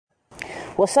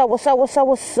What's up, what's up, what's up,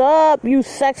 what's up, you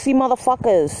sexy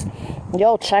motherfuckers?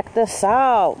 Yo, check this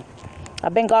out.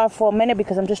 I've been gone for a minute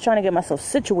because I'm just trying to get myself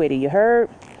situated, you heard?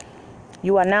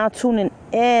 You are now tuning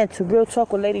in to Real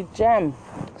Talk with Lady Gem.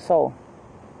 So,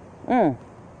 let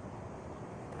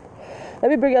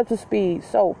me bring you up to speed.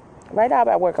 So, right now I'm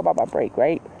at work, I'm on my break,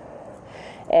 right?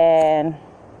 And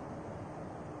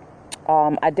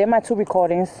I did my 2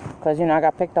 recordings because, I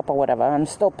got picked up or whatever. I'm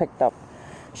still picked up.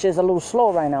 Shit's a little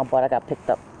slow right now, but I got picked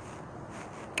up,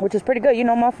 which is pretty good.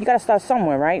 Muff, you got to start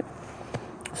somewhere, right?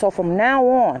 So from now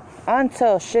on,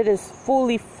 until shit is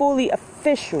fully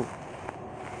official,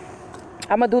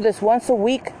 I'm going to do this once a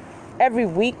week, every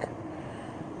week.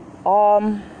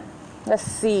 Let's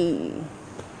see.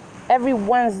 Every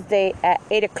Wednesday at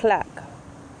 8 o'clock.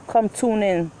 Come tune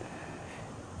in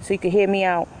so you can hear me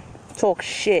out, talk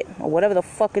shit, or whatever the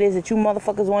fuck it is that you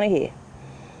motherfuckers want to hear.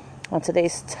 On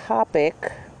today's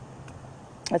topic,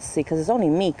 let's see, because it's only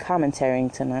me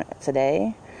commentating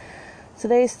today.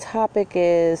 Today's topic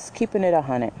is keeping it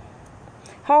 100.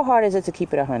 How hard is it to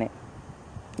keep it 100?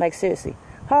 Like, seriously.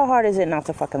 How hard is it not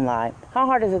to fucking lie? How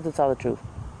hard is it to tell the truth?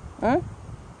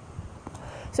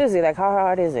 Seriously, like, how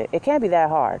hard is it? It can't be that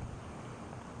hard.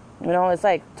 It's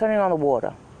like turning on the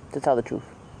water to tell the truth.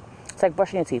 It's like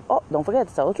brushing your teeth. Oh, don't forget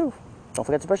to tell the truth. Don't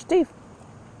forget to brush your teeth.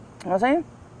 You know what I'm saying?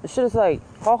 This shit is like,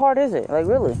 how hard is it? Like,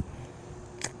 really?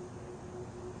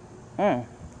 How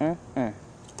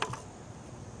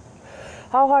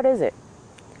hard is it?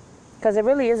 Because it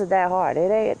really isn't that hard.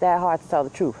 It ain't that hard to tell the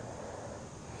truth. You know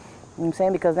what I'm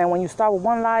saying? Because then when you start with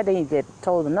one lie, then you get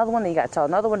told another one, then you got to tell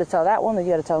another one to tell that one, then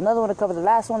you got to tell another one to cover the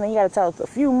last one, then you got to tell a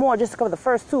few more just to cover the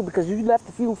first 2 because you left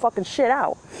a few fucking shit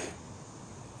out.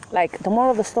 Like, the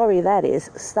moral of the story of that is,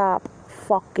 stop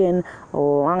fucking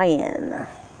lying.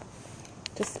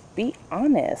 Just be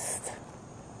honest.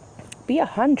 Be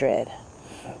 100.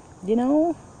 Be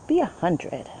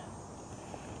 100.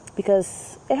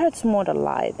 Because it hurts more to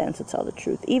lie than to tell the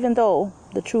truth. Even though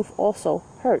the truth also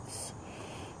hurts.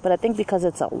 But I think because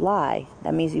it's a lie,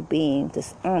 that means you being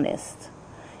dishonest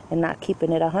and not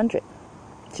keeping it 100.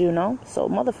 So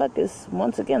motherfuckers,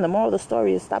 once again, the moral of the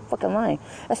story is stop fucking lying.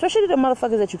 Especially the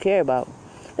motherfuckers that you care about.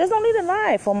 There's no need to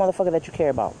lie for a motherfucker that you care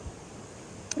about.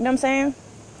 You know what I'm saying?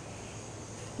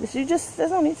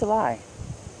 There's no need to lie.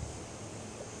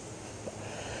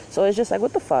 So it's just like,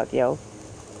 what the fuck, yo?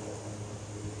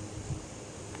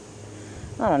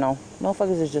 I don't know.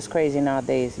 Motherfuckers is just crazy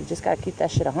nowadays. You just gotta keep that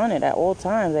shit 100 at all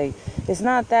times. Like, it's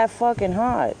not that fucking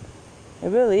hard. It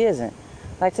really isn't.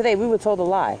 Like today, we were told a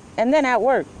lie. And then at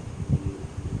work.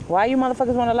 Why you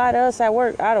motherfuckers want to lie to us at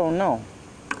work? I don't know.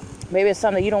 Maybe it's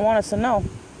something that you don't want us to know.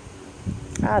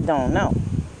 I don't know.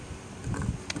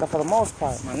 But for the most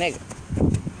part, my nigga,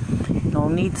 no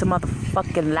need to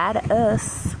motherfucking lie to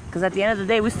us. Because at the end of the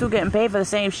day, we're still getting paid for the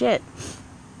same shit.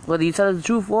 Whether you tell us the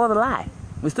truth or the lie.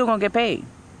 We're still going to get paid. You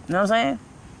know what I'm saying?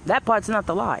 That part's not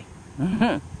the lie.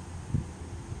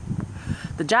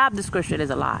 The job description is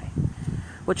a lie.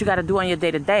 What you got to do on your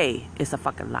day-to-day is a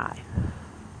fucking lie.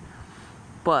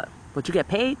 But what you get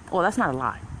paid? Oh, that's not a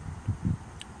lie.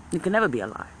 It can never be a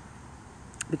lie.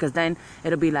 Because then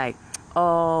it'll be like,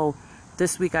 oh,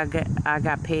 this week I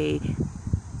got paid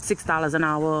 $6 an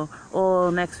hour.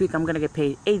 Or next week I'm going to get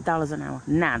paid $8 an hour.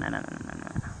 Nah.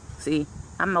 See,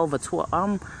 I'm over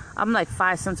 12. I'm like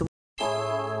 5 cents away.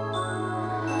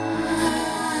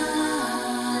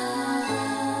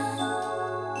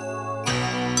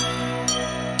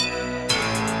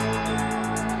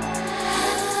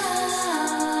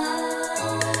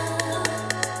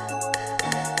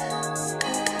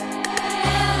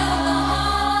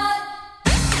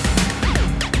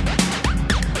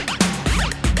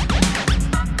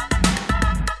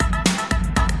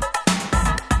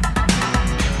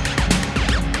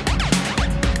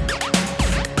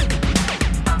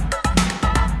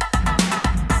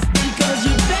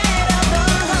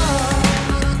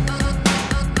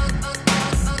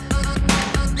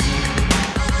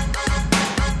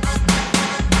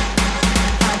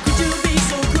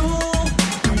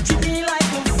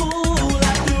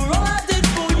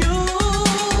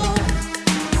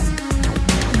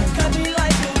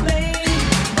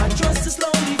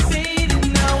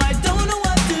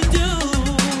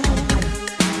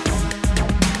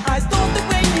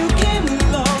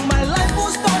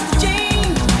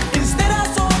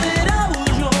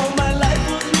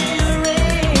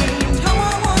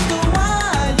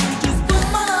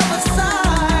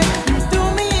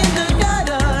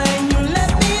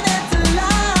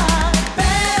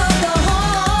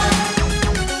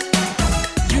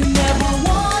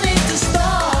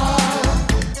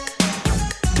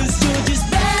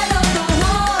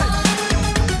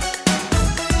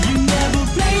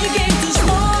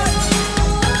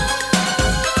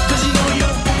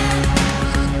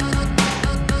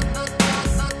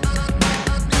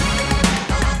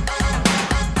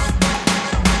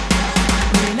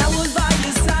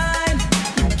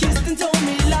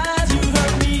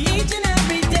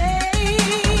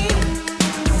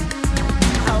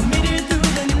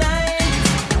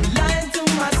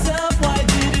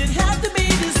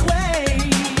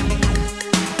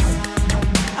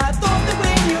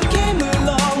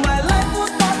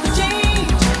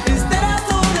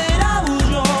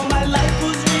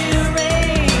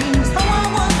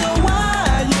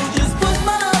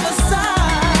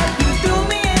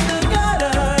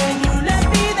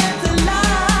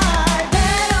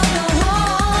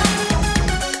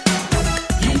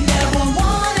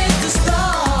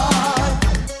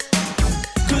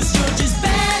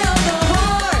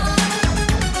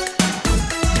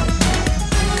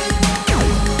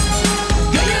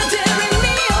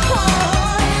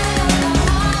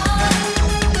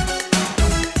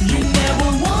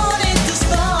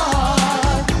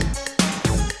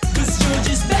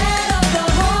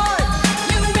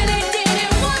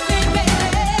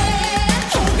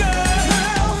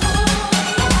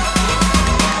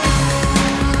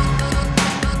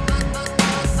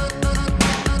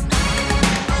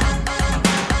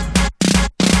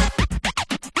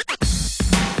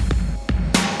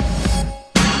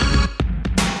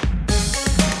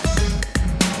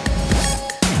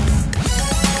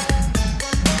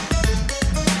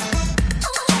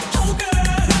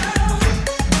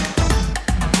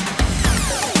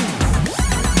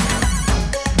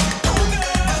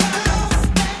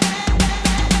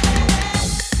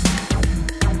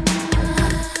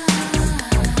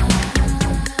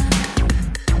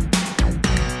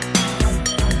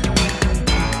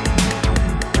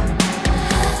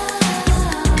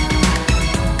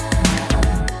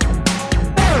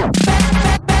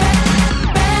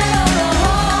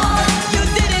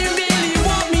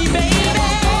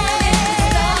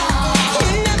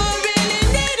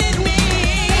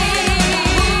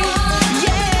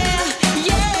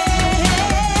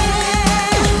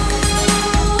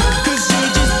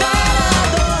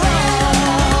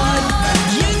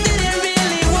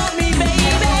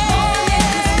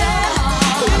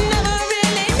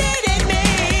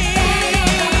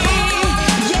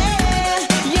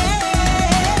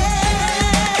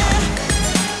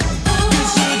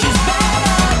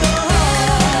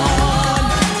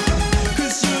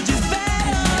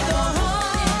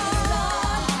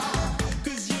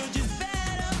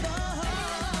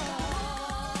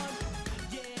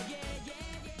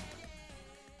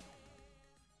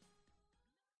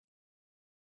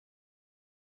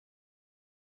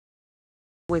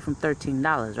 away from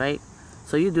 $13, right?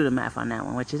 So you do the math on that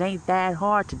one, which it ain't that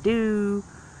hard to do.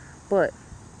 But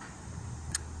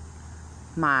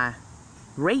my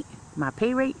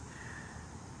pay rate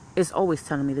is always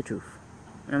telling me the truth.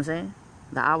 You know what I'm saying?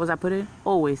 The hours I put in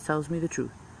always tells me the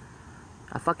truth.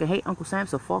 I fucking hate Uncle Sam,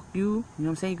 so fuck you. You know what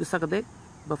I'm saying? You can suck a dick.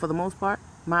 But for the most part,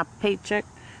 my paycheck,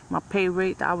 my pay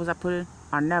rate, the hours I put in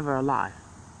are never a lie.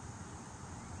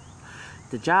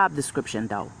 The job description,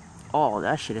 though, oh,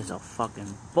 that shit is a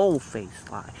fucking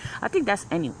bold-faced lie. I think that's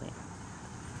anyway.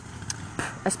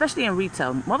 Especially in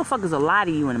retail. Motherfuckers will lie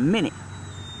to you in a minute.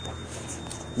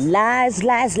 Lies,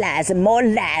 lies, lies, and more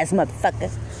lies,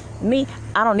 motherfuckers. Me,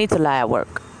 I don't need to lie at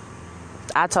work.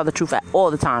 I tell the truth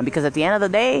all the time, because at the end of the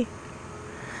day,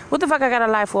 what the fuck I gotta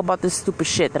lie for about this stupid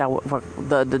shit that I work,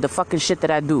 the fucking shit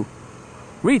that I do?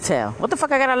 Retail. What the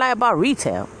fuck I gotta lie about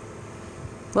retail?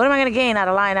 What am I gonna gain out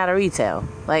of lying out of retail?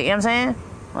 Like, you know what I'm saying?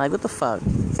 Like, what the fuck?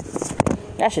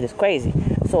 That shit is crazy.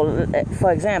 So,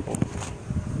 for example,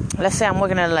 let's say I'm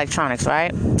working in electronics,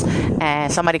 right? And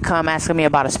somebody come asking me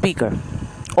about a speaker.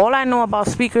 All I know about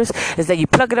speakers is that you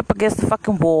plug it up against the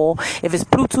fucking wall. If it's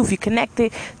Bluetooth, you connect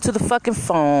it to the fucking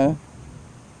phone.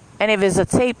 And if it's a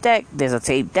tape deck, there's a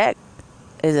tape deck.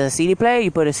 Is it a CD player?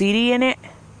 You put a CD in it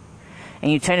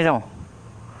and you turn it on.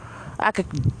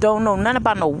 Don't know nothing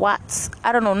about no watts.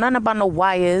 I don't know nothing about no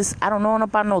wires. I don't know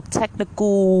nothing about no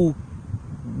technical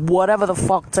whatever the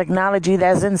fuck technology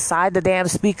that's inside the damn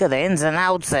speaker, the ins and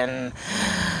outs and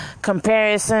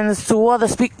comparisons to other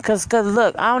speakers. Because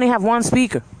look, I only have one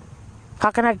speaker.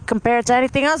 How can I compare it to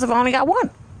anything else if I only got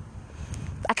one?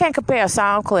 I can't compare a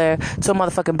SoundClear to a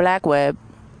motherfucking Blackweb.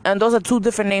 And those are two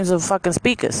different names of fucking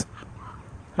speakers.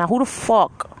 Now, who the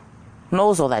fuck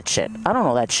knows all that shit? I don't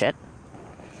know that shit.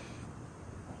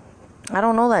 I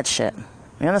don't know that shit.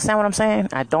 You understand what I'm saying?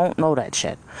 I don't know that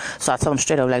shit. So I tell them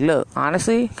straight up, like, look,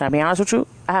 honestly, can I be honest with you?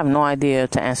 I have no idea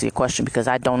to answer your question because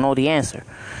I don't know the answer.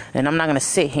 And I'm not going to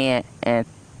sit here and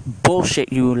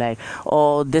bullshit you like,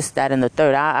 oh, this, that, and the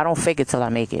third. I don't fake it till I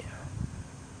make it.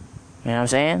 You know what I'm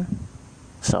saying?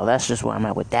 So that's just where I'm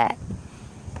at with that.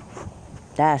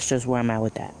 That's just where I'm at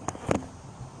with that.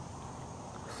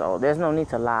 So there's no need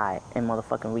to lie in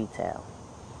motherfucking retail.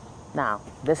 Now,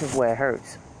 this is where it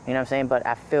hurts. You know what I'm saying? But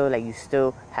I feel like you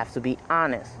still have to be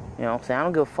honest. You know what I'm saying? I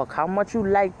don't give a fuck how much you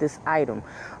like this item.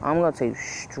 I'm going to tell you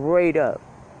straight up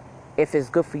if it's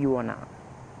good for you or not.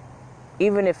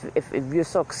 Even if you're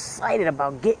so excited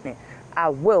about getting it, I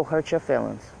will hurt your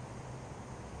feelings.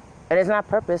 And it's not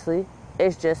purposely.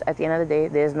 It's just at the end of the day,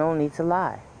 there's no need to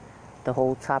lie. The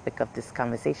whole topic of this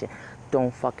conversation.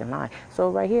 Don't fucking lie. So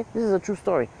right here, this is a true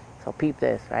story. So peep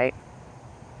this, right?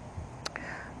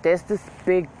 There's this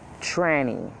big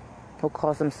tranny who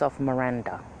calls himself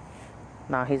Miranda.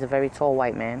 Now, he's a very tall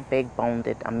white man. Big boned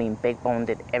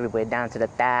everywhere, down to the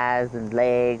thighs and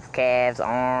legs, calves,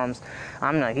 arms.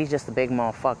 He's just a big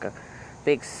motherfucker.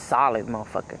 Big, solid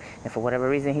motherfucker. And for whatever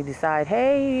reason, he decided,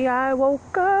 hey, I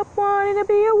woke up wanting to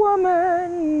be a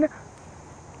woman.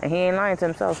 And he ain't lying to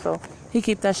himself, so he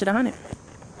keep that shit 100. You know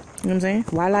what I'm saying?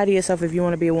 Why lie to yourself if you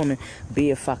want to be a woman? Be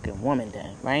a fucking woman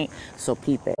then, right? So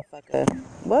peep it.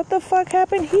 What the fuck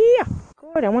happened here?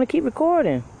 I want to keep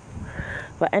recording.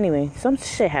 But anyway, some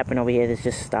shit happened over here that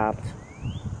just stopped.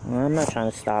 Well, I'm not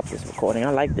trying to stop this recording. I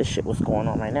like this shit, what's going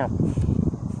on right now.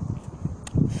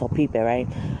 So peep it, right?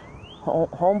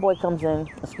 Homeboy comes in.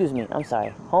 Excuse me, I'm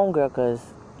sorry. Homegirl, because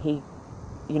he...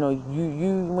 You know,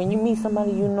 you when you meet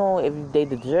somebody, you know if they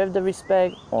deserve the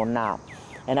respect or not.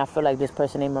 And I feel like this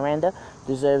person named Miranda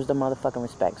deserves the motherfucking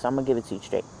respect. So I'm going to give it to you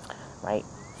straight. Right?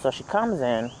 So she comes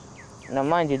in. Now,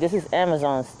 mind you, this is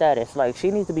Amazon status. Like, she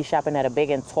needs to be shopping at a big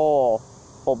and tall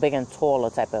or big and taller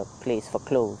type of place for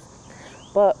clothes.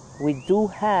 But we do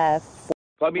have...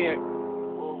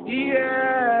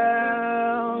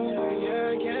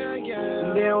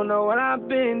 They don't know what I've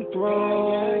been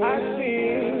through.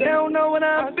 They don't know what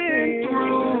I've been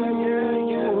through.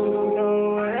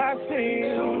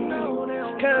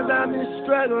 Cause I've been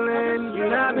struggling.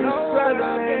 And I've been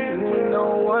struggling with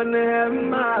no one to have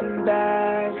my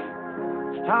back.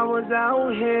 I was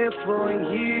out here for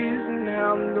years and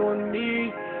now I'm doing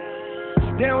me.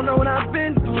 They don't know what I've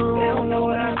been through. They don't know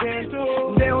what I've been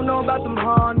through. They don't know about them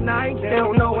hard nights. They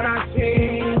don't know what I've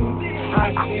seen.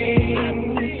 I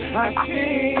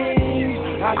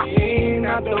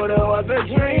thought it was a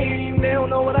dream. They don't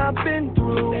know what I've been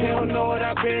through. They don't know what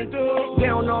I've been through. They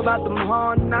don't know about them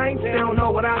hard nights. They don't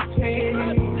know what I've seen.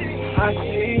 I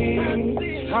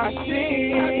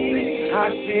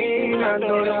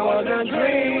thought it was a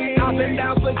dream. I've been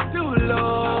down for too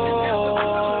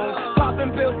long.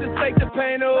 Popping pills to take the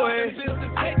pain away.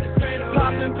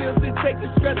 Popping pills to take the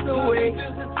stress away.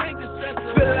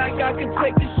 I can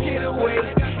take this shit away.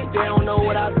 They don't know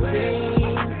what I've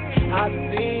seen.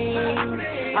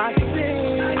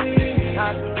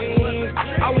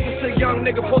 I was just a young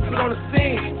nigga posted on the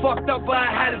scene. Fucked up, but I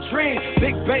had a dream.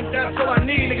 Big bank, that's all I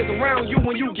need. Niggas around you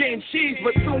when you getting cheese.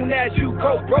 But soon as you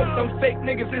go broke, them fake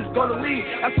niggas is gonna leave.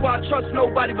 That's why I trust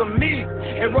nobody but me.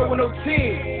 And roll with no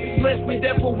team. Bless me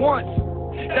there for once.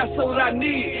 That's all I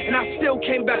need. And I still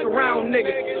came back around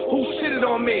niggas who shitted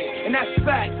on me. And that's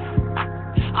fact.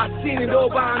 I seen it all,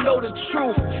 but I know the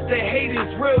truth. The hate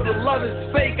is real, the love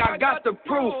is fake, I got the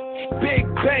proof. Big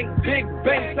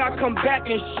banks, I come back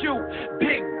and shoot.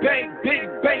 Big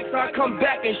banks, I come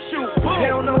back and shoot. They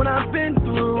don't know what I've been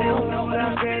through.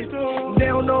 They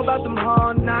don't know about them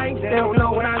hard nights. They don't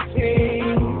know what I've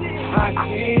seen.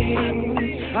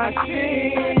 I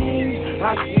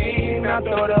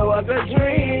thought it was a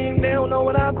dream. They don't know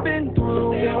what I've been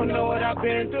through. They don't know about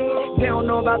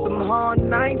them hard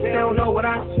nights. They don't know what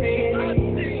I've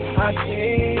seen. I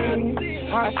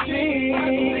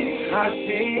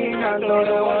thought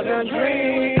it was a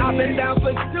dream. I've been down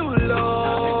for too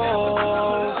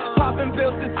long. Popping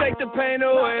pills to take the pain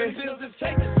away.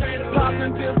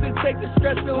 Popping pills to take the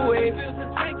stress away.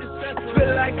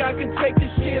 Feel like I can take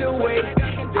this shit away.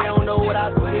 They don't know what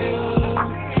I've seen.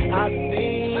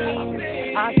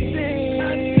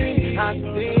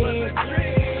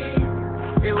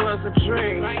 It was a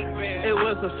dream, it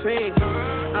was a fiend.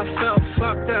 I felt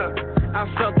fucked up, I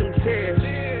felt them tears.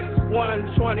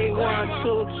 121,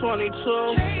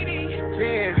 222.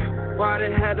 Damn, why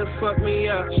they had to fuck me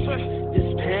up?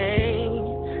 This pain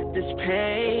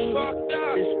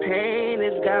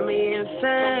has got me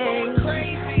insane.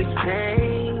 This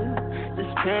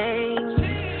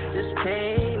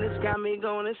pain has got me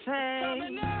going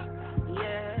insane.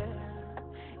 Yeah.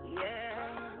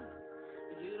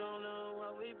 You don't know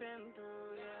what we've been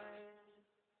through,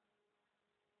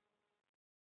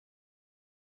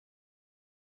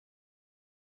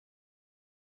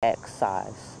 X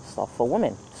size stuff for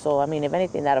women. So I mean, if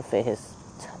anything, that'll fit his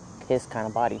kind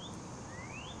of body.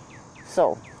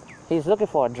 So he's looking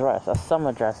for a dress, a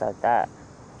summer dress like that.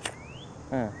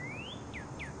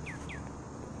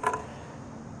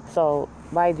 So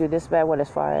mind you, this bad one as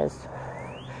far as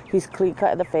he's clean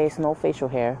cut in the face, no facial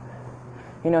hair.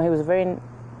 You know, he was a very,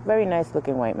 very nice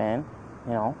looking white man.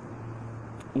 You know,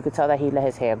 you could tell that he let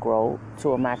his hair grow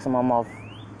to a maximum of,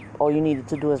 all you needed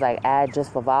to do is like add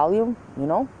just for volume, you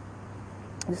know.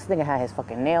 This nigga had his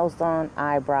fucking nails done,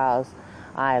 eyebrows,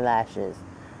 eyelashes.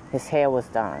 His hair was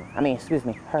done.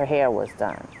 Her hair was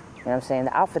done. You know what I'm saying?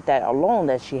 The outfit that alone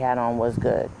that she had on was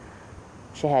good.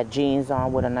 She had jeans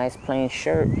on with a nice plain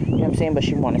shirt. You know what I'm saying? But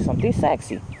she wanted something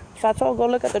sexy. So I told her,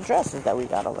 go look at the dresses that we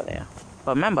got over there.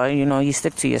 But remember, you know, you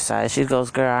stick to your size. She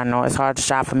goes, girl, I know it's hard to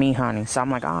shop for me, honey. So I'm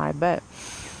like, all right, bet.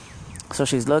 So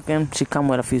she's looking. She come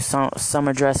with a few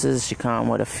summer dresses. She come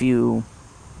with a few,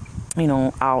 you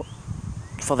know, out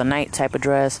for the night type of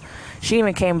dress. She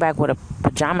even came back with a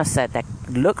pajama set that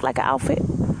looked like an outfit.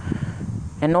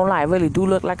 And no lie, it really do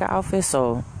look like an outfit.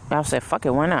 So I said, fuck it,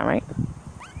 why not, right?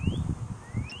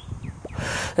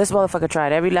 This motherfucker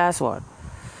tried every last one.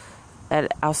 And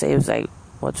I'll say it was like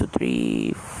 1, 2,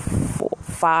 3, 4,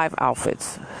 5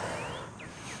 outfits.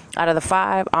 Out of the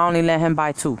 5, I only let him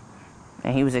buy 2.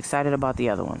 And he was excited about the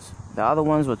other ones. The other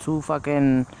ones were too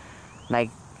fucking, like,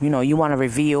 you know, you want to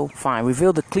reveal, fine.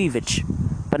 Reveal the cleavage,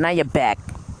 but not your back.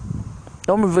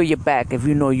 Don't reveal your back if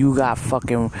you know you got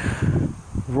fucking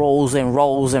rolls and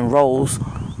rolls and rolls.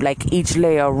 Like each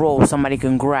layer of roll, somebody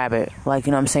can grab it. Like,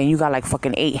 you know what I'm saying? You got like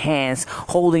fucking 8 hands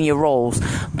holding your rolls.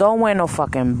 Don't wear no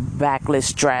fucking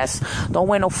backless dress. Don't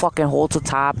wear no fucking halter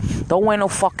top. Don't wear no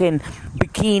fucking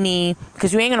bikini.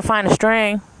 Because you ain't going to find a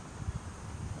string.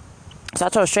 So I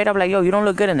told her straight up, like, yo, you don't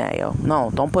look good in that, yo. No,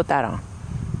 don't put that on.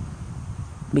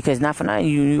 Because not for nothing,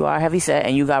 you are heavy set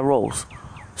and you got rolls.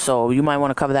 So you might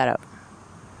want to cover that up.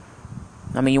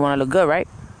 I mean, you want to look good, right?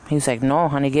 He was like, no,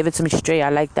 honey, give it to me straight. I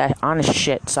like that honest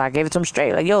shit. So I gave it to him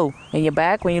straight. Like, yo, in your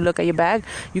bag, when you look at your bag,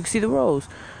 you can see the rolls.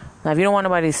 Now, if you don't want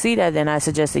nobody to see that, then I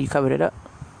suggest that you covered it up.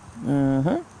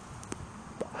 I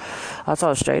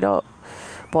told her straight up.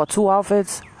 Bought 2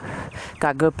 outfits.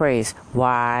 Got good praise.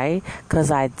 Why?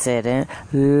 Because I didn't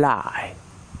lie.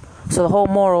 So the whole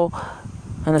moral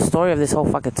and the story of this whole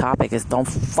fucking topic is don't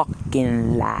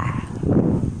fucking lie.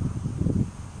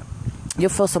 You'll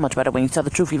feel so much better when you tell the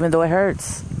truth, even though it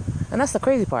hurts. And that's the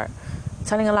crazy part.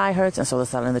 Telling a lie hurts, and so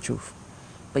does telling the truth.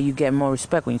 But you get more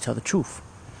respect when you tell the truth.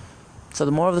 So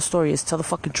the moral of the story is tell the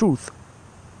fucking truth.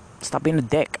 Stop being a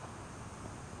dick.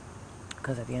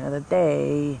 Because at the end of the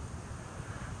day,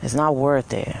 it's not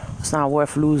worth it. It's not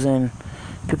worth losing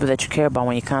people that you care about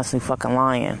when you're constantly fucking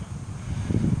lying.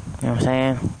 You know what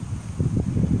I'm saying?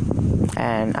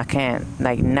 And I can't,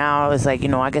 like, now it's like,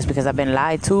 I guess because I've been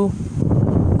lied to.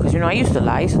 Because, I used to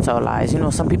lie. I used to tell lies.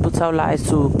 Some people tell lies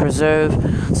to preserve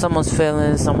someone's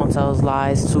feelings. Someone tells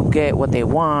lies to get what they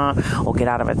want or get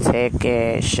out of a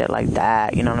ticket, shit like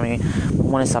that. You know what I mean?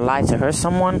 When it's a lie to hurt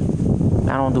someone,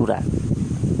 I don't do that.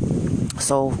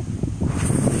 So,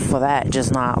 for that,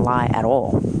 just not lie at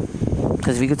all.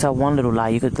 Because if you could tell one little lie,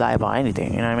 you could lie about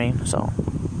anything. You know what I mean? So,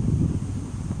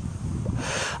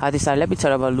 I decided, let me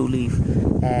tell about Lou Leaf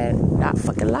and not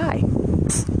fucking lie.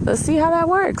 Let's see how that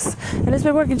works. And it's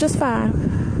been working just fine.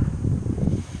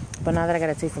 But now that I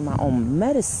gotta take for my own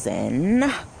medicine,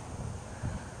 I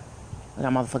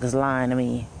got motherfuckers lying to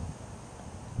me.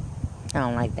 I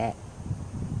don't like that.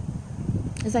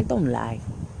 It's like, don't lie.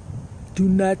 Do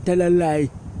not tell a lie.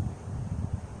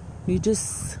 You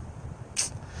just,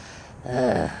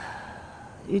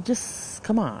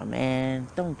 come on, man.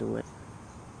 Don't do it.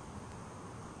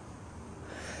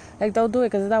 Like, don't do it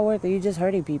because it's not worth it. You're just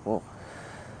hurting people.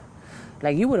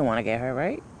 Like, you wouldn't want to get hurt,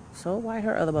 right? So why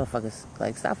hurt other motherfuckers?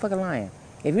 Like, stop fucking lying.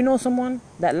 If you know someone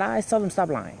that lies, tell them stop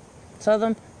lying. Tell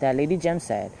them that Lady Jem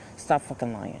said, stop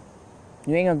fucking lying.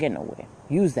 You ain't gonna get nowhere.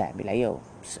 Use that. Be like, yo,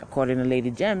 according to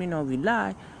Lady Jem, if you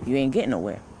lie, you ain't getting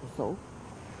nowhere. So,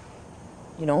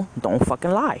 don't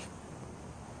fucking lie.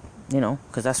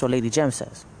 Because that's what Lady Jem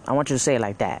says. I want you to say it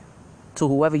like that. To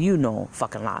whoever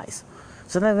fucking lies.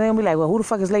 So then they'll be like, well, who the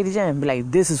fuck is Lady Jem? Be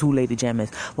like, this is who Lady Jem is.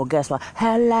 Well, guess what?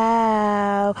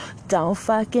 Hello. Don't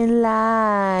fucking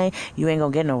lie. You ain't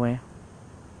gonna get nowhere.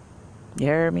 You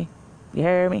heard me? You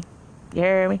heard me? You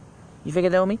heard me? You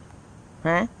figured out me?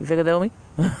 Huh? You figured out me?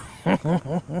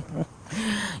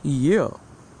 Yeah.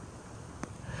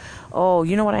 Oh,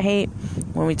 you know what I hate?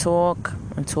 When we talk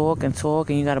and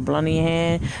you got a blunt in your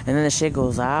hand, and then the shit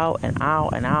goes out and out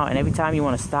and out, and every time you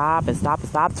want to stop, it's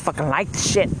fucking like the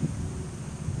shit.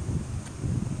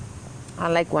 I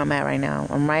like where I'm at right now.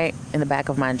 I'm right in the back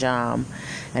of my job,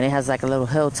 and it has like a little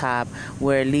hilltop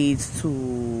where it leads to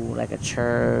like a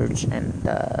church and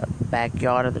the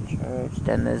backyard of the church.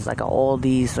 Then there's like an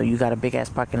Aldi's, so you got a big ass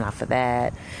parking lot for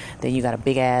that. Then you got a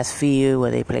big ass field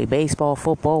where they play baseball,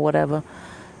 football, whatever.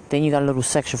 Then you got a little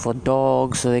section for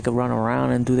dogs so they can run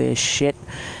around and do their shit.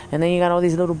 And then you got all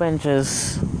these little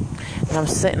benches. And I'm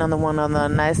sitting on the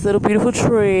nice little beautiful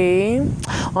tree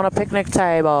on a picnic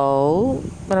table.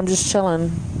 And I'm just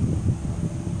chilling.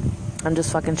 I'm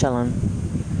just fucking chilling.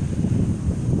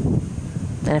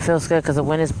 And it feels good because the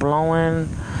wind is blowing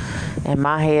and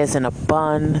my hair is in a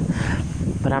bun.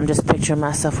 But I'm just picturing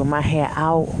myself with my hair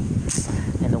out.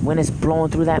 And the wind is blowing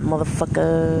through that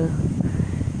motherfucker.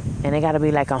 And it gotta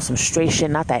be like on some straight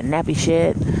shit, not that nappy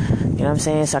shit. You know what I'm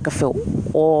saying? So I can feel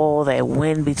all that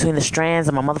wind between the strands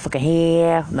of my motherfucking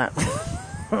hair. Nah.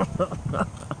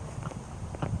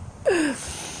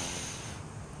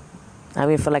 I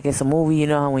mean, feel like it's a movie, you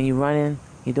know how when you're running,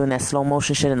 you're doing that slow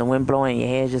motion shit and the wind blowing, your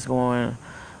hair just going,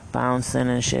 bouncing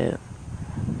and shit.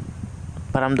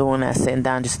 But I'm doing that sitting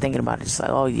down, just thinking about it. Just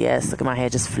like, oh yes, look at my hair,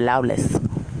 just flawless.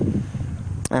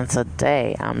 And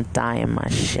today, I'm dyeing my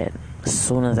shit. As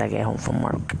soon as I get home from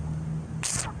work,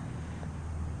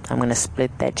 I'm gonna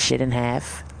split that shit in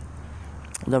half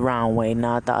the round way,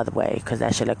 not the other way, because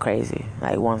that shit look crazy.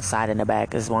 Like one side in the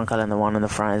back is one color and the one in the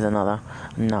front is another.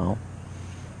 No,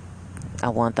 I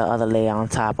want the other layer on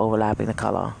top overlapping the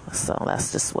color, so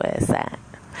that's just where it's at.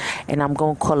 And I'm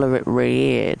gonna color it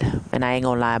red, and I ain't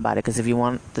gonna lie about it, because if you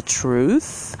want the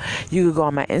truth, you could go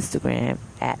on my Instagram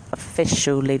at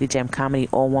official Lady Jem Comedy,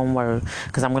 all one word,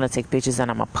 because I'm gonna take pictures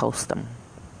and I'm gonna post them,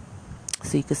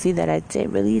 so you can see that I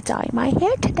did really dye my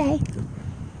hair today.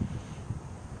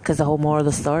 Because the whole moral of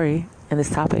the story in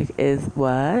this topic is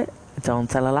what? Don't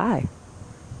tell a lie.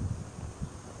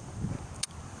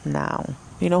 Now,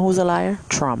 you know who's a liar?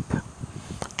 Trump.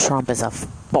 Trump is a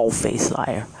bold-faced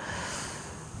liar.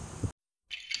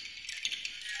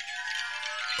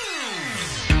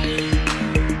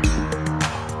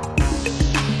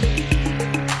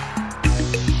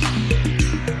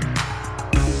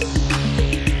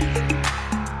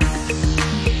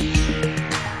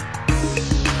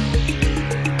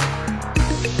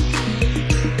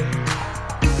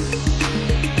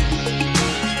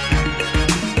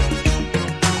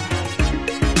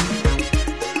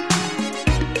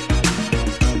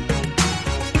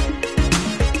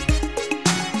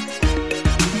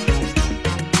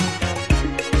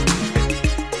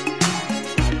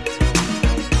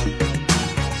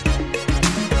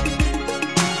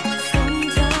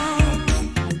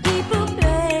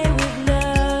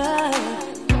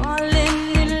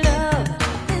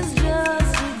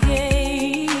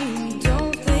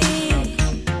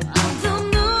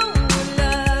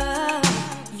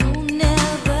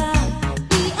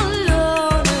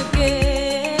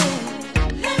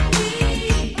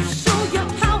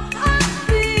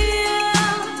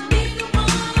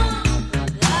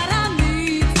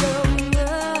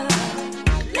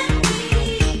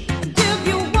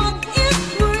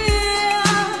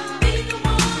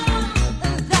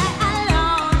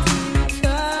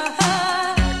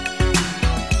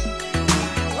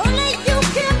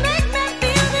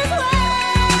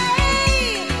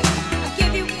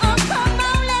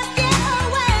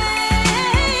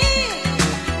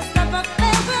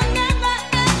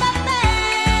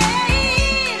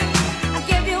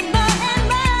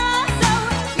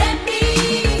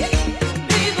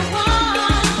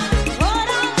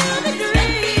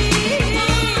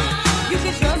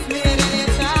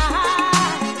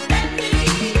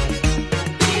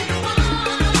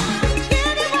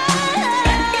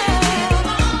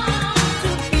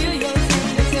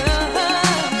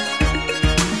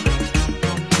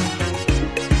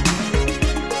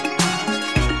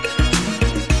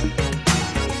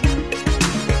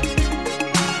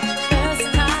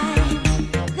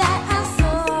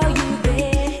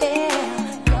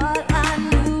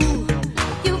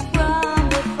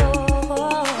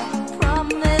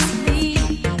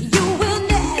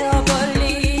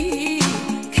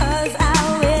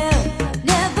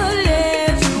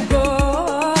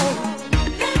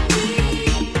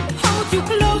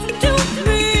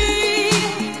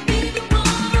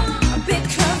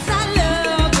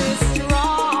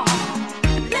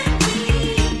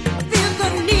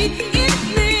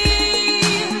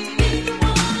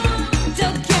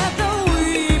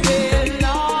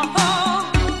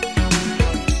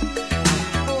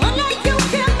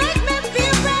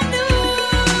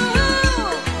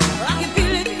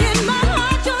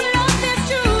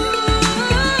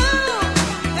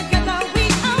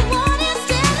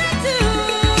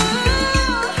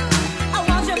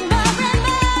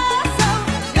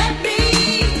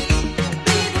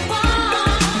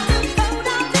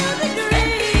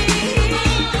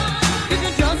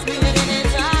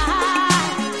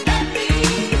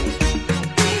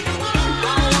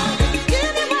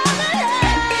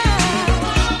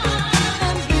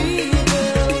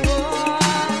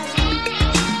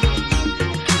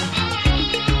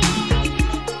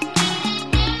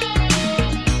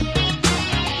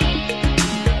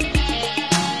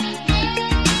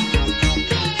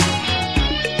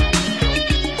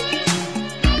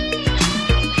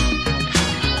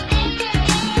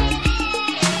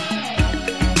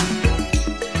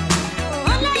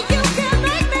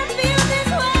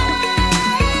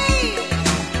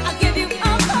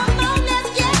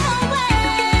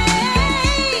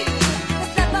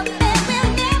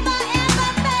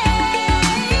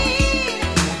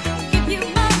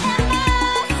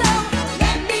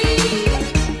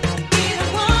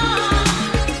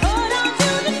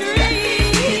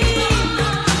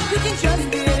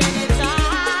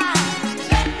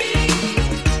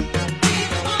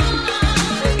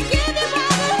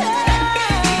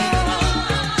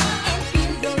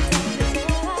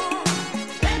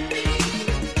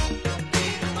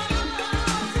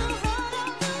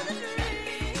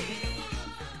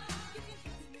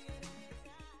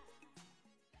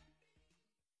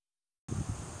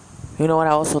 You know what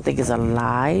I also think is a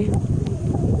lie?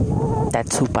 That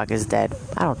Tupac is dead.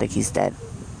 I don't think he's dead.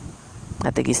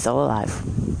 I think he's still alive.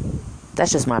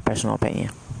 That's just my personal opinion.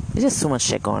 There's just too much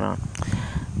shit going on.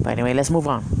 But anyway, let's move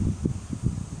on.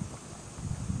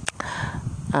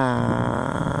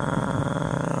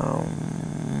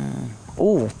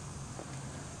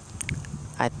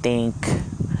 I think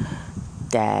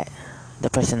that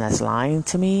the person that's lying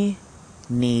to me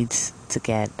needs to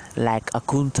get like a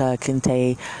Kunta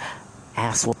Kinte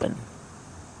ass whooping.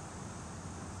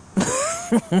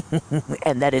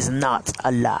 And that is not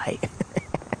a lie.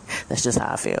 That's just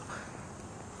how I feel.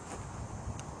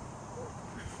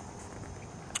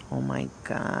 Oh my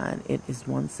God, it is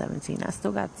 1:17. I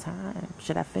still got time.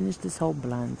 Should I finish this whole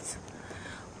blunt?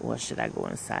 Or should I go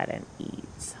inside and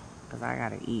eat? Because I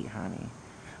gotta eat, honey.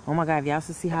 Oh my God, if y'all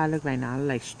should see how I look right now, I look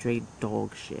like straight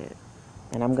dog shit.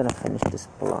 And I'm gonna finish this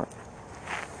blunt.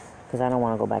 Because I don't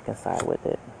want to go back inside with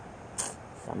it.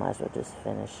 So I might as well just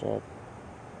finish it.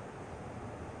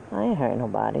 I ain't hurting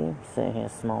nobody. I'm sitting here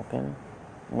smoking.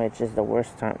 Which is the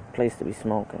worst place to be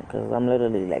smoking. Because I'm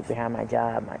literally like behind my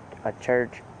job, my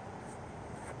church.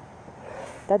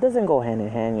 That doesn't go hand in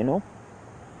hand, you know.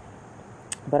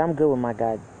 But I'm good with my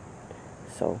God.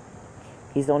 So,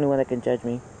 he's the only one that can judge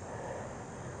me.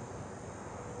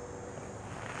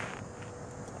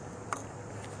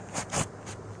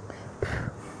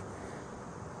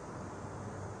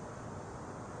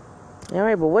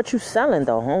 Alright, but what you selling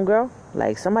though, homegirl?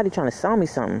 Like, somebody trying to sell me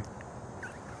something.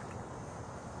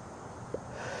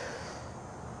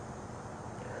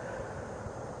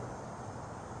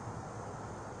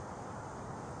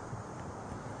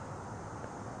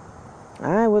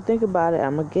 Alright, well, think about it.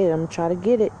 I'm gonna try to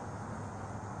get it.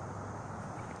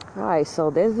 Alright, so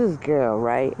there's this girl,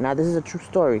 right? Now, this is a true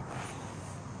story.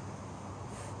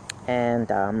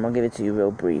 And I'm gonna give it to you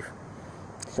real brief.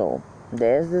 So,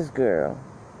 there's this girl.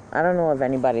 I don't know if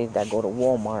anybody that go to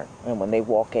Walmart and when they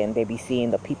walk in, they be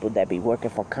seeing the people that be working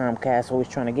for Comcast always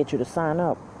trying to get you to sign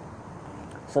up.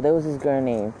 So there was this girl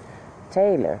named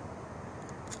Taylor.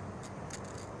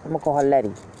 I'm gonna call her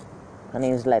Letty. Her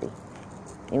name is Letty.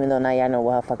 Even though now y'all know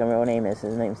what her fucking real name is.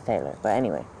 His name's Taylor. But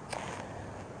anyway.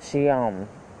 She, well,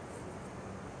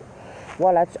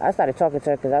 I started talking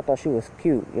to her because I thought she was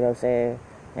cute. You know what I'm saying?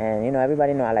 And, you know,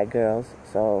 everybody know I like girls.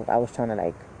 So I was trying to,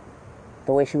 like,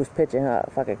 the way she was pitching her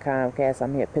fucking Comcast,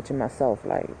 I'm here pitching myself.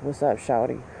 Like, what's up,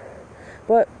 shawty?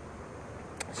 But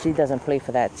she doesn't play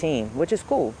for that team, which is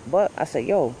cool. But I said,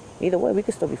 yo, either way, we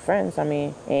could still be friends. I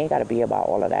mean, it ain't got to be about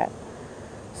all of that.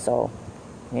 So,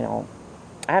 you know,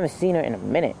 I haven't seen her in a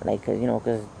minute. Like, cause, you know,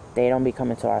 because they don't be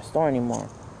coming to our store anymore.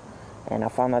 And I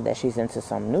found out that she's into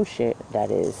some new shit that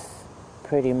is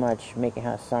pretty much making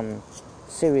her some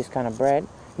serious kind of bread.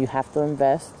 You have to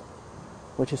invest,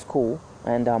 which is cool.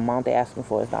 And the amount they're asking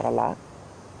for is not a lot.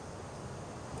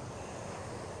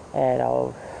 And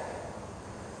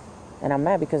I'm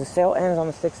mad because the sale ends on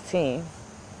the 16th.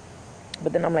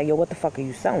 But then I'm like, yo, what the fuck are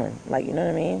you selling? Like, you know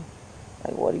what I mean?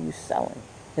 Like, what are you selling?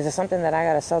 Is it something that I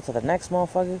gotta sell to the next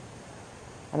motherfucker?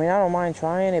 I mean, I don't mind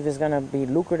trying if it's gonna be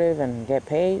lucrative and get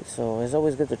paid. So it's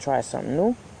always good to try something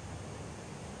new.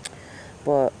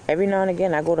 But every now and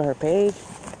again, I go to her page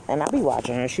and I be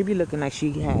watching her. She be looking like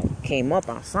she came up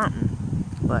on something.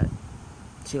 But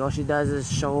all she does is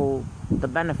show the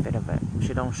benefit of it.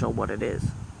 She don't show what it is.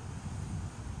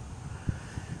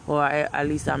 Or at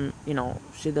least you know,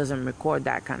 she doesn't record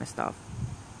that kind of stuff.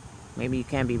 Maybe you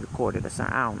can be recorded or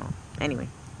something. I don't know. Anyway.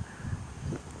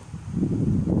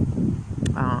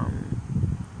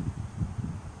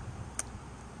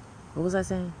 What was I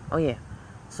saying? Oh, yeah.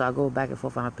 So I go back and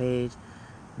forth on her page.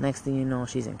 Next thing you know,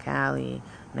 she's in Cali.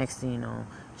 Next thing you know,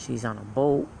 she's on a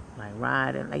boat. Like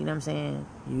riding, like, you know what I'm saying?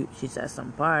 She's at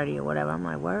some party or whatever. I'm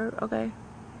like, word? Okay.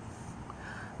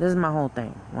 This is my whole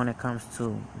thing when it comes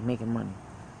to making money.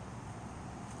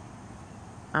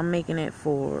 I'm making it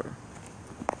for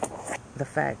the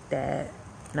fact that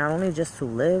not only just to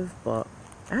live, but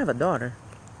I have a daughter.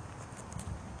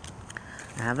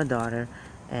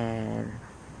 And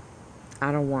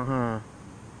I don't want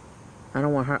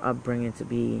her upbringing to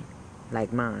be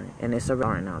like mine. And it's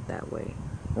starting out that way.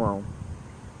 Well,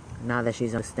 now that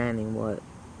she's understanding what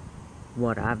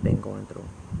I've been going through.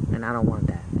 And I don't want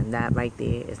that. And that right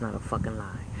there is not a fucking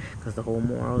lie. Because the whole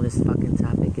moral of this fucking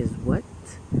topic is what?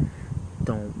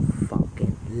 Don't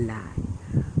fucking lie.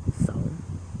 So,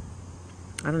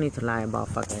 I don't need to lie about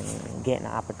fucking getting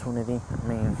an opportunity. I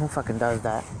mean, who fucking does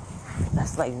that?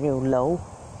 That's like real low.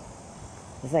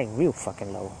 It's like real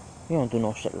fucking low. You don't do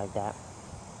no shit like that.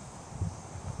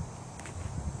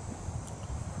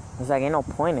 It's like, ain't no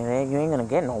point in it. You ain't gonna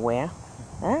get nowhere.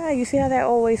 You see how that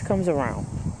always comes around.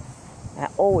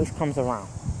 That always comes around.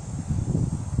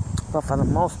 But for the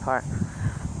most part,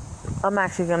 I'm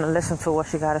actually going to listen to what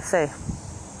she got to say.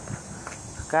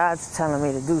 God's telling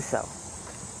me to do so.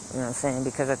 You know what I'm saying?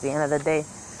 Because at the end of the day,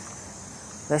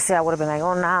 let's say I would have been like,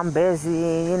 oh, nah, I'm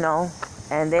busy, you know.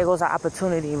 And there goes an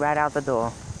opportunity right out the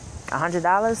door.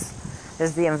 $100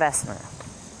 is the investment.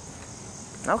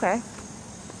 Okay.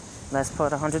 Let's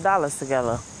put $100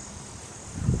 together.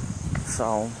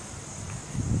 So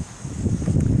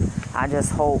I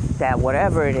just hope that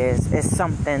whatever it is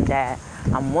something that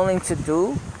I'm willing to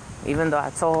do. Even though I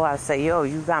told her, I said, yo,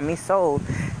 you got me sold.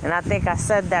 And I think I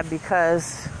said that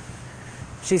because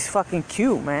she's fucking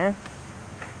cute, man.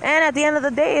 And at the end of the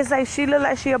day, it's like she look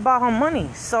like she about her money.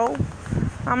 So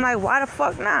I'm like, why the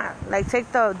fuck not? Like,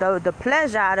 take the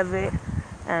pleasure out of it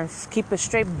and keep it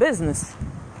straight business.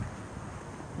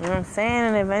 You know what I'm saying?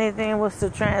 And if anything was to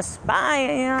transpire,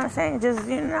 you know what I'm saying? Just,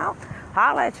 you know,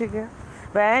 holla at you, girl.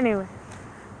 But anyway,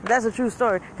 that's a true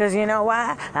story. Because you know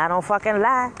why? I don't fucking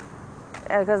lie.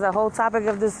 Because the whole topic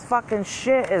of this fucking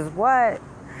shit is what?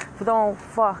 Don't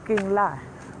fucking lie.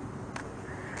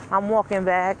 I'm walking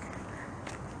back.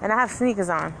 And I have sneakers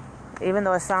on. Even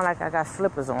though it sounds like I got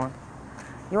slippers on.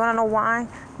 You want to know why?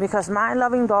 Because my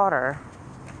loving daughter,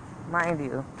 mind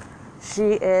you,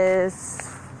 she is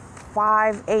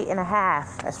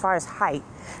 5'8.5" as far as height.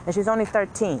 And she's only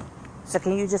 13. So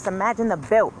can you just imagine the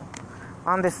build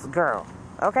on this girl?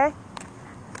 Okay?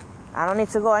 I don't need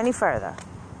to go any further.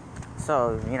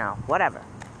 So, you know, whatever.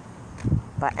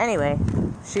 But anyway,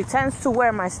 she tends to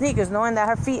wear my sneakers knowing that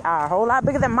her feet are a whole lot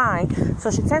bigger than mine. So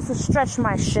she tends to stretch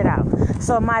my shit out.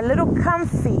 So my little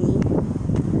comfy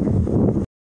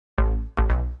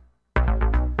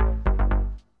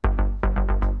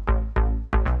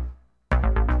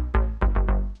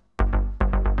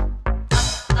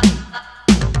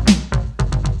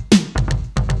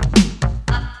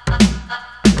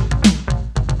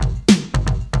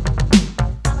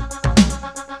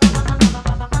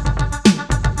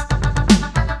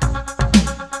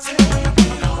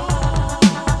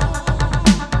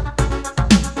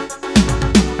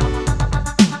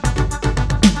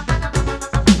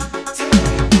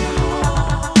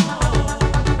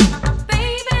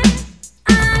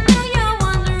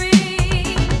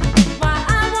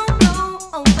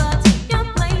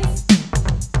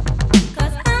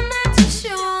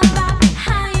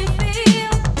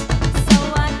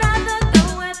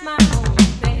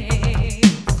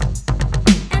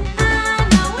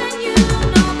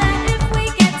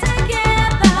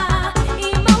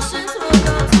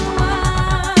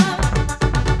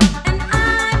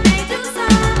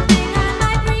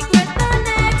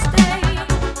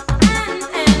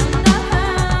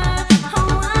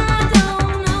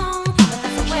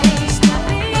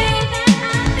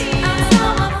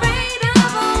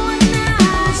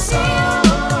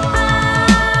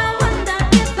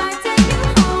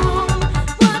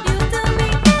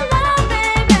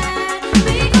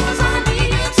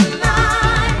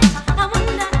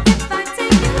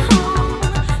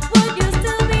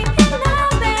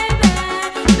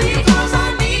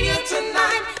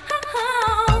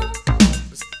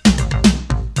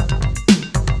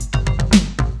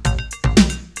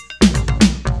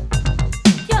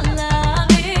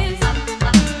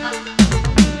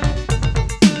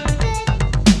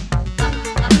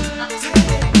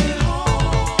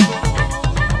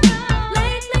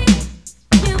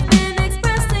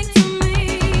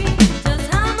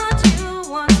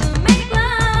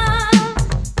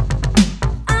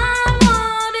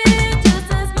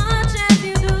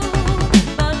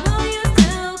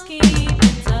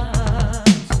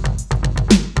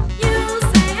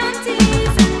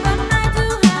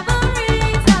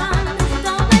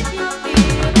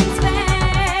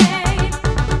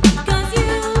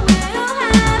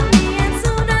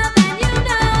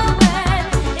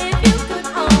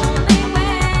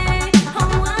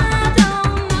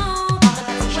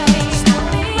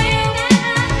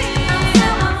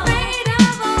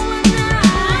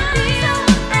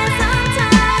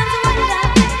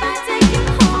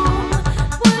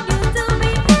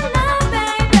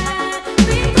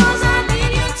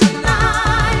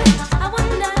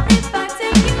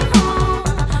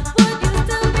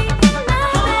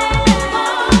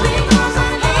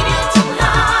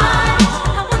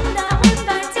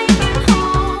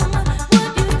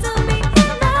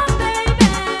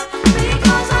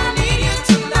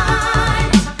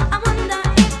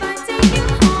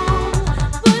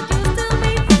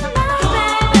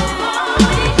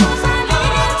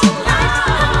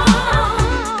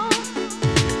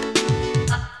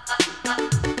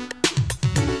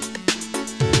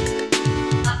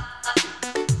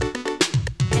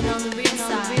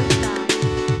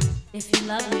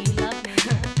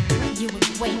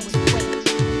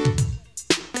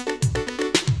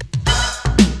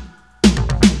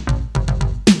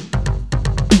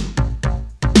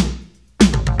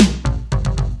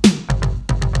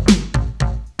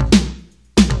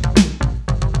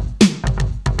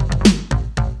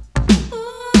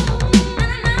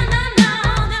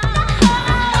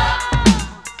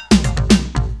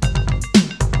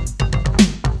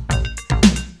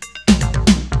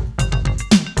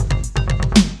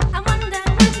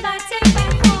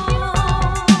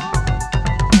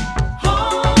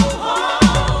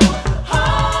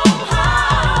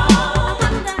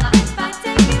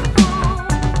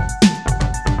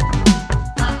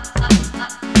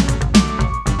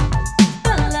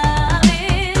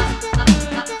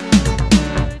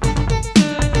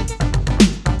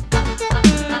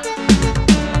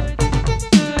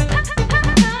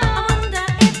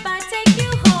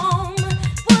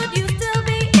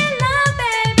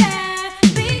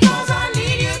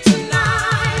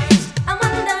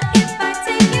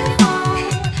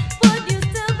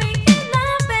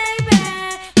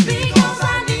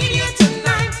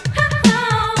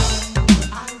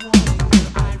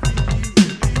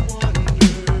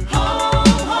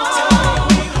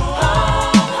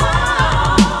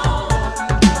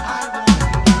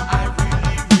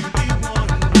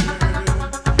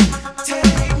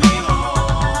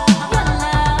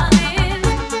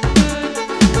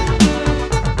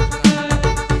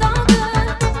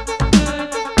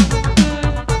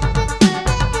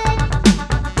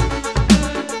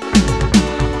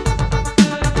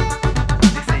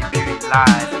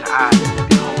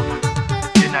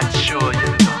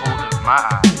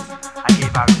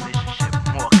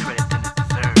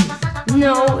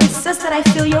No, it's just that I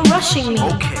feel you're rushing me.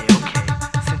 Okay.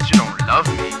 Since you don't love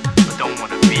me, or don't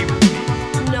want to be with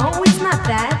me. No, it's not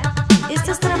that. It's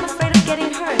just that I'm afraid of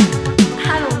getting hurt.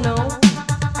 I don't know.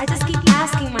 I just keep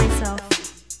asking myself,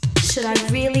 should I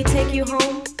really take you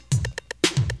home?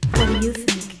 What do you think?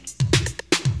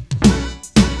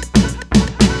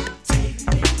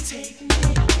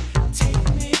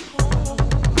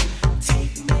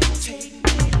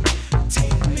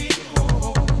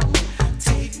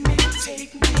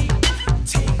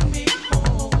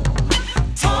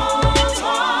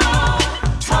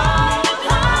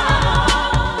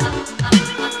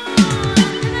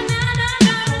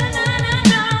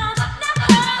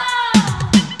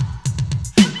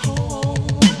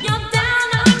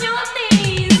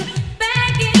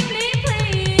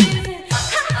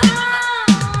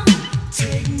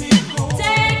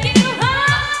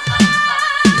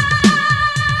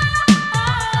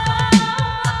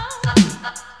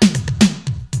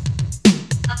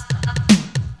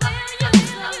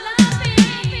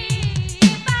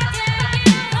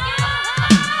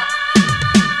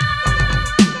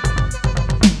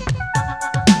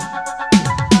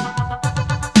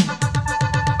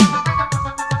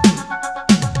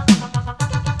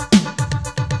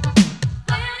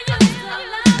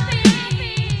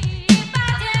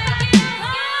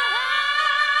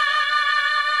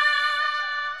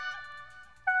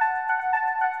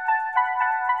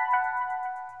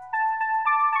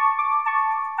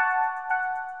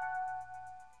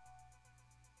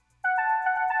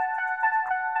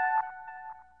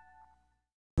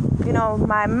 You know,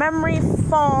 my memory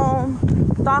foam,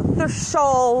 Dr.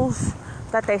 Scholl's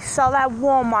that they sell at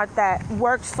Walmart that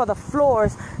works for the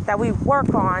floors that we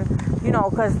work on, you know,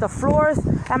 because the floors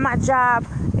at my job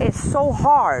is so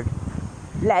hard.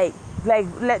 Like, let's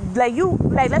put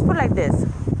it like this.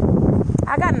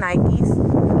 I got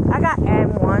Nikes. I got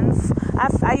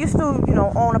M1s. I used to, you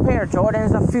know, own a pair of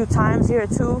Jordans a few times here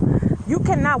too. You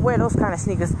cannot wear those kind of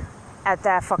sneakers at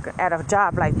a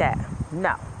job like that.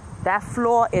 No. That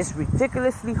floor is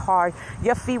ridiculously hard.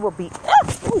 Your feet will be...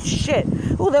 Oh, shit.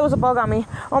 Oh, there was a bug on me.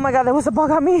 Oh, my God, there was a bug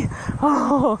on me.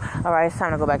 Oh. All right, it's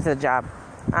time to go back to the job.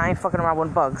 I ain't fucking around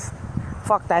with bugs.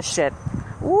 Fuck that shit.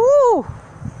 Woo.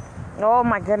 Oh,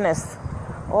 my goodness.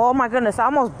 Oh, my goodness. I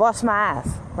almost bust my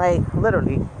ass. Like,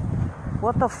 literally.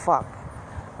 What the fuck?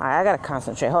 All right, I got to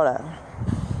concentrate. Hold up.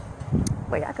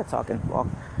 Wait, I could talk and walk.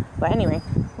 But anyway,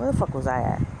 where the fuck was I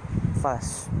at? For a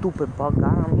stupid bug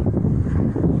got on me.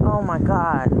 Oh my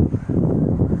god.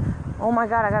 Oh my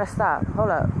god, I gotta stop. Hold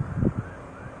up.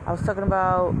 I was talking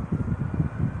about...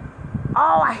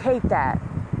 Oh, I hate that.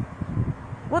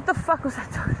 What the fuck was I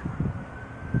talking about?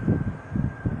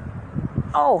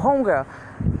 Oh, homegirl.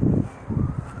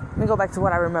 Let me go back to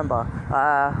what I remember.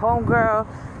 Homegirl,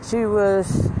 she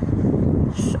was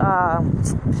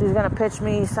gonna pitch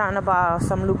me something about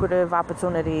some lucrative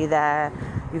opportunity that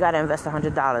you gotta invest $100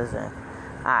 in.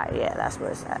 Alright, yeah, that's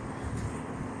where it's at.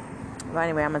 But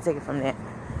anyway, I'm gonna take it from there.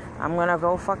 I'm gonna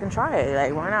go fucking try it.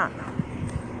 Like, why not?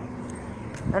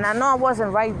 And I know I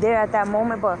wasn't right there at that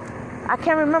moment, but I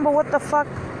can't remember what the fuck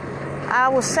I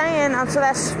was saying until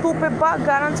that stupid bug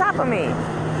got on top of me.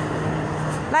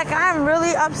 Like, I'm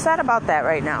really upset about that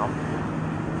right now.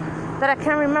 That I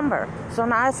can't remember. So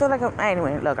now I feel like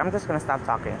anyway, look, I'm just gonna stop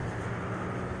talking.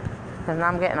 Because now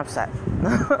I'm getting upset.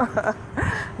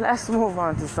 Let's move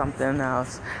on to something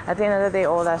else. At the end of the day,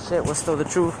 all that shit was still the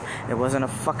truth. It wasn't a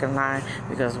fucking lie.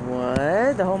 Because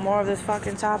what? The whole more of this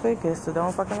fucking topic is to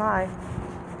don't fucking lie. You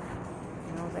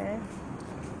know what I'm saying?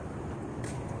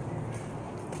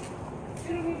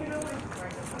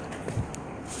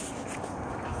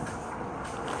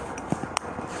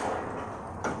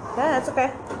 Yeah, that's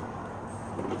okay.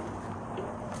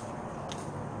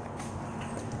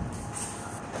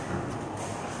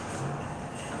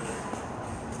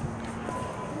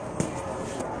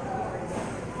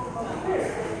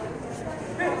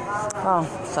 Oh,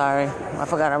 sorry. I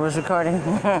forgot I was recording.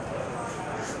 Then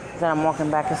I'm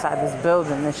walking back inside this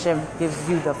building. This shit gives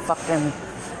you the fucking...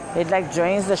 It like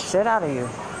drains the shit out of you.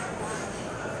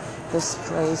 This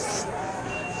place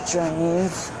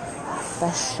drains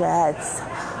the shit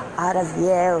out of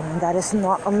you. And that is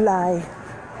not a lie.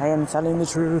 I am telling the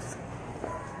truth.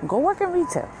 Go work in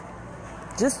retail.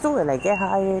 Just do it. Like, get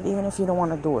hired even if you don't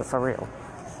want to do it for real.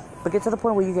 But get to the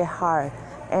point where you get hired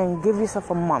and give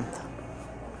yourself a month.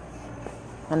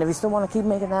 And if you still want to keep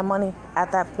making that money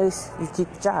at that place, you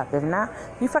keep the job. If not,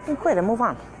 you fucking quit and move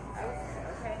on.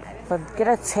 But get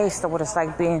a taste of what it's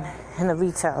like being in the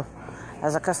retail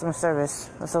as a customer service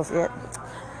associate.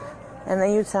 And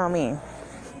then you tell me,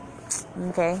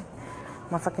 okay,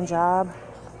 my fucking job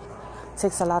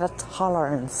takes a lot of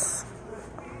tolerance.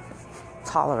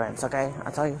 tolerance, okay? I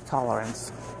tell you,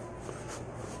 tolerance.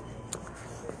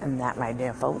 And that right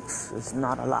there, folks, is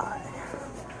not a lie.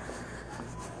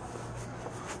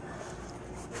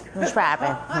 What's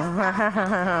poppin'?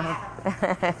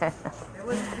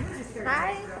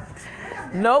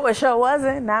 No, it sure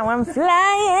wasn't. Now I'm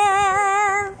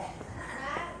flying.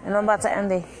 And I'm about to end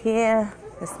it here.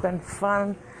 It's been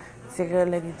fun. It's your girl,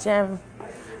 Lady Jam.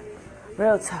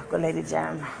 Real talk with Lady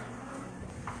Jam.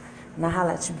 Now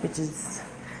holla at you bitches.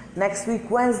 Next week,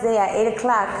 Wednesday at 8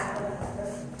 o'clock.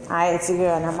 Alright, it's your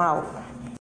girl and I'm out.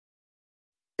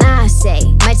 I say,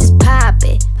 might just pop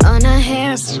it on her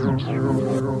hair.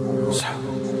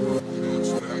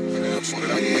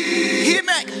 Hit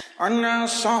me. On the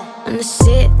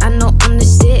shit, I know I'm the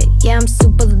shit. Yeah, I'm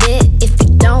super lit. If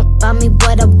you don't buy me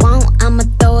what I want, I'ma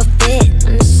throw a fit.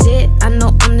 On the shit, I know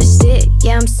I'm the shit.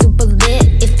 Yeah, I'm super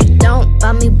lit. If you don't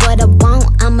buy me what I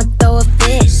want, I'ma throw a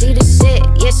fit. She the shit,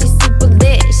 yeah, she super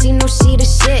lit. She know she the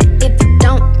shit. If you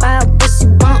don't buy what she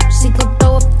want, she gon'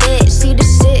 throw a fit. She the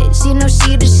shit, she know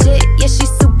she the shit. Yeah, she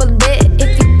super lit.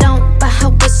 If you don't buy her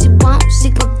what she want,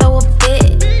 she gon' throw a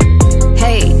fit.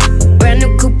 Hey, brand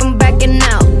new coupe, I'm backing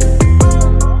out.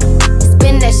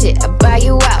 Spin that shit, I'll buy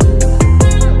you out.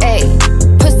 Ayy,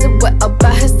 pussy wet all by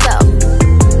herself.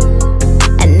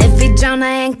 And if you drown,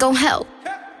 I ain't gon' help.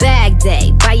 Bag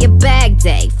day, buy your bag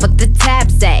day. Fuck the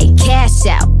tab say, cash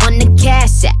out on the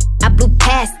cash app. I blew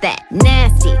past that,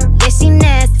 nasty, yeah she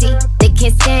nasty. They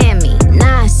can't stand me,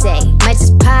 nah say, might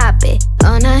just pop it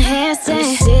on her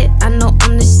handstand. Shit, I know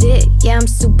I'm the shit, yeah I'm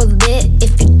super lit.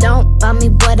 If you don't buy me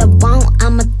what I want,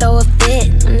 I'ma throw a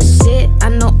fit. On the shit, I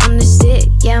know I'm the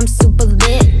shit, yeah I'm super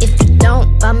lit. If you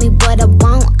don't buy me what I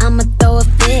want, I'ma throw a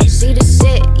fit. She the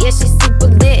shit, yeah she super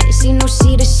lit. She know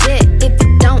she the shit. If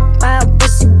you don't buy what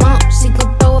she want, she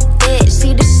gon' throw a fit.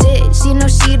 She the shit, she know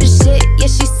she the shit, yeah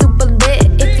she super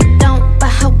lit. If you don't buy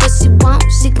her what she want,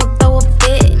 she gon' throw a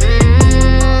fit.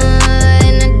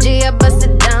 Energy, I bust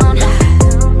it down,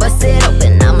 bust it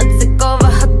open, I'ma take over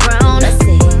her crown.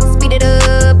 Speed it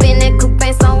up, in that coupe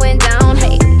ain't slowing down.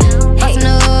 Hey, bustin'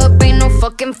 up, ain't no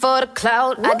fucking for the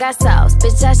clout. I got sauce,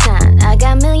 bitch, I shine. I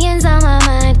got millions on my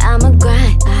mind, I'ma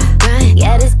grind.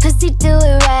 Yeah, this pussy do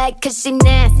it right, cause she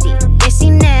nasty. Yeah, she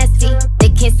nasty, they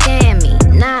can't stand me.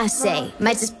 Nah, I say,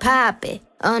 might just pop it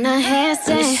on her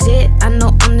handstand. Shit, I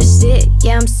know I'm the shit,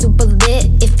 yeah, I'm super lit.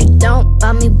 If you don't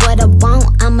buy me what I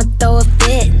want, I'ma throw a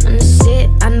fit. On the shit,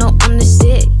 I know I'm the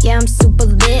shit, yeah, I'm super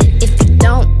lit. If you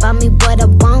don't buy me what I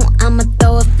want,